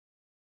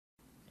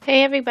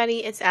Hey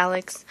everybody, it's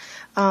Alex.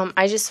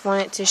 I just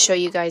wanted to show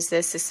you guys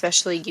this,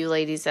 especially you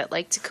ladies that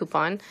like to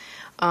coupon.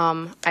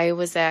 I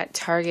was at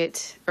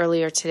Target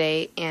earlier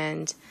today,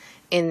 and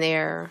in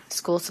their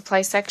school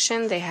supply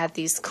section, they had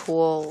these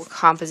cool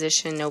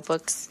composition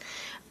notebooks.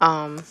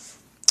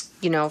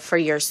 For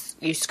your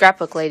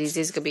scrapbook ladies,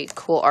 these could be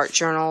cool art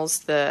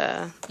journals.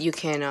 You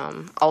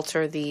can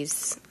alter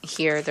these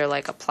here. They're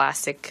like a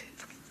plastic,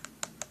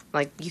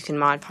 like you can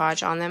Mod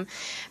Podge on them.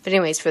 But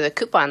anyways, for the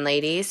coupon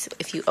ladies,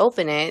 if you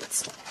open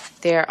it,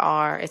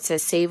 it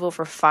says save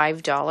over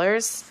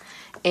 $5,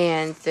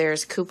 and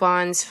there's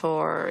coupons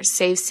for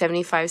save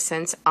 75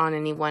 cents on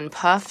any 1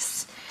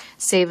 Puffs,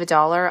 save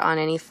 $1 on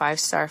any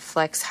 5-star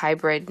Flex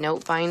Hybrid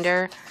note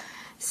binder,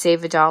 save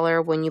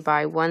 $1 when you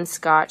buy 1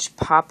 Scotch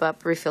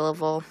pop-up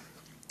refillable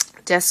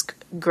desk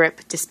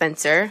grip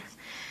dispenser.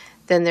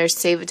 Then there's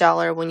save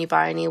 $1 when you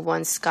buy any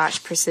 1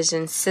 Scotch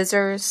precision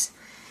scissors,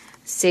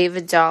 save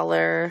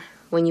 $1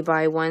 when you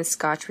buy 1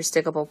 Scotch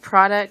restickable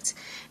product,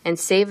 and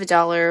save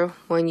 $1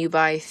 when you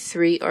buy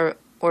 3 or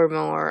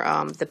more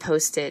the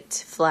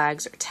Post-it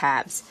flags or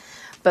tabs.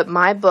 But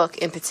my book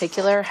in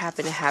particular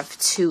happened to have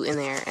 2 in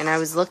there, and I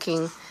was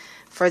looking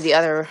for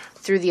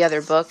through the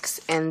other books,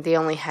 and they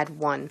only had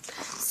 1.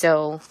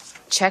 So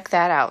check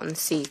that out and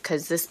see,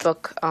 because this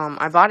book,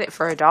 I bought it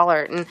for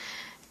 $1,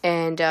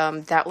 and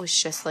that was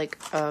just like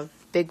a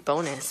big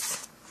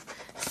bonus.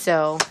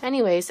 So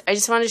anyways, I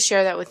just wanted to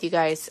share that with you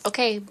guys.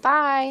 Okay,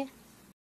 bye!